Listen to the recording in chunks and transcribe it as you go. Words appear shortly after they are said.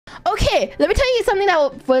Okay, let me tell you something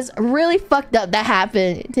that was really fucked up that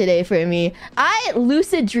happened today for me. I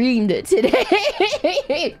lucid dreamed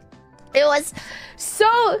today. It was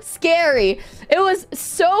so scary. It was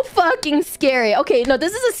so fucking scary. Okay, no,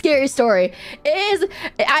 this is a scary story.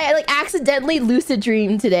 I like accidentally lucid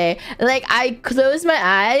dreamed today. Like I closed my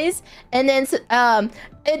eyes and then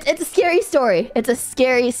it's a scary story. It's a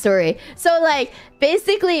scary story. So like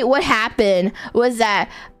basically what happened was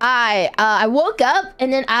that I woke up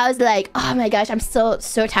and then I was like, oh my gosh, I'm so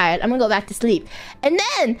tired. I'm gonna go back to sleep. And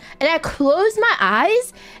I closed my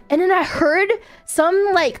eyes and then I heard some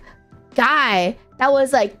like guy that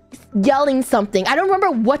was like yelling something. I don't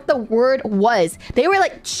remember what the word was. They were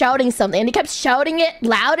like shouting something and they kept shouting it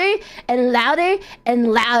louder and louder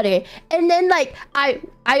and louder. And then like I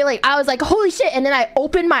was like, holy shit. And then I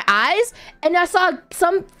opened my eyes and I saw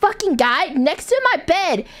some fucking guy next to my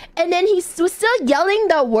bed. And then he was still yelling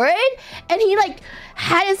the word and he like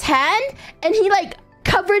had his hand and he like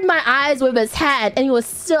covered my eyes with his hand and he was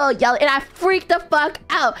still yelling and I freaked the fuck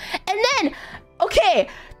out. And then, okay,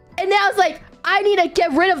 and then I was like, I need to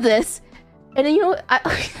get rid of this. And then, you know, I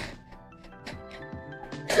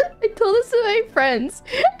told this to my friends.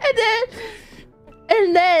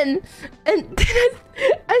 And then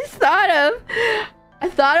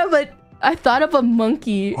I thought of a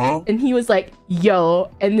monkey. Huh? And he was like,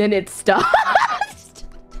 yo, and then it stopped.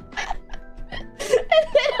 And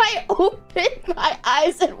then I opened my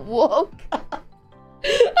eyes and woke up.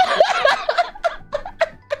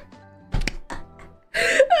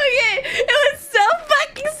 Okay, it was so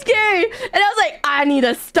fucking scary. And I was like, I need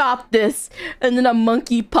to stop this. And then a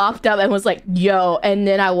monkey popped up and was like, yo. And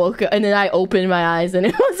then I woke up and then I opened my eyes and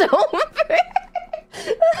it was over.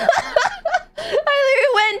 I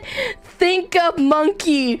literally went, think of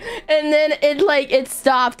monkey. And then it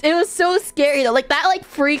stopped. It was so scary though. Like that like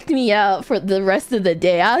freaked me out for the rest of the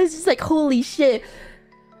day. I was just like, holy shit.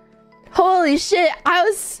 Holy shit.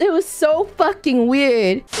 It was so fucking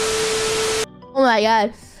weird. Oh my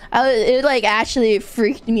god. It like actually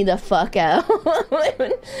freaked me the fuck out.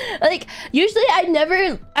 Like usually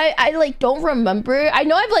I like don't remember. I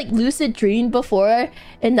know I've like lucid dreamed before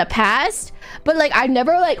in the past, but like I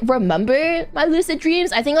never like remember my lucid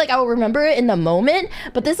dreams. I think like I will remember it in the moment,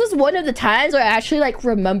 but this was one of the times where I actually like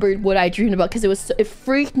remembered what I dreamed about because it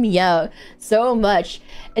freaked me out so much.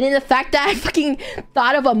 And then the fact that I fucking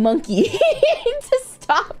thought of a monkey to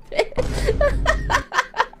stop it.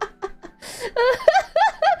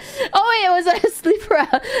 Oh wait, was it a sleep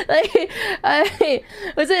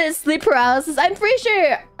was it a sleep paralysis? I'm pretty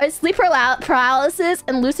sure sleep paralysis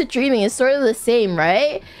and lucid dreaming is sort of the same,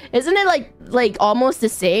 right? Isn't it like almost the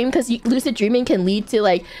same? Because lucid dreaming can lead to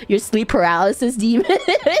like your sleep paralysis demons.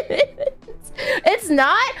 It's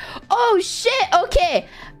not? Oh shit. Okay.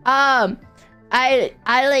 I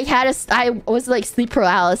was like sleep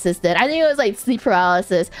paralysis then. I think it was like sleep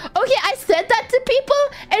paralysis. Okay, I said that to people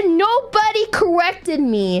and nobody corrected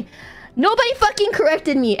me. Nobody fucking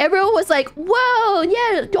corrected me. Everyone was like, whoa,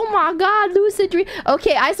 yeah, oh my god, lucid dream.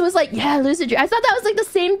 Okay, I was like, yeah, lucid dream. I thought that was like the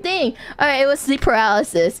same thing. Alright, it was sleep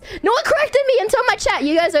paralysis. No one corrected me until my chat.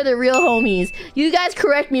 You guys are the real homies. You guys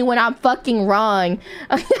correct me when I'm fucking wrong.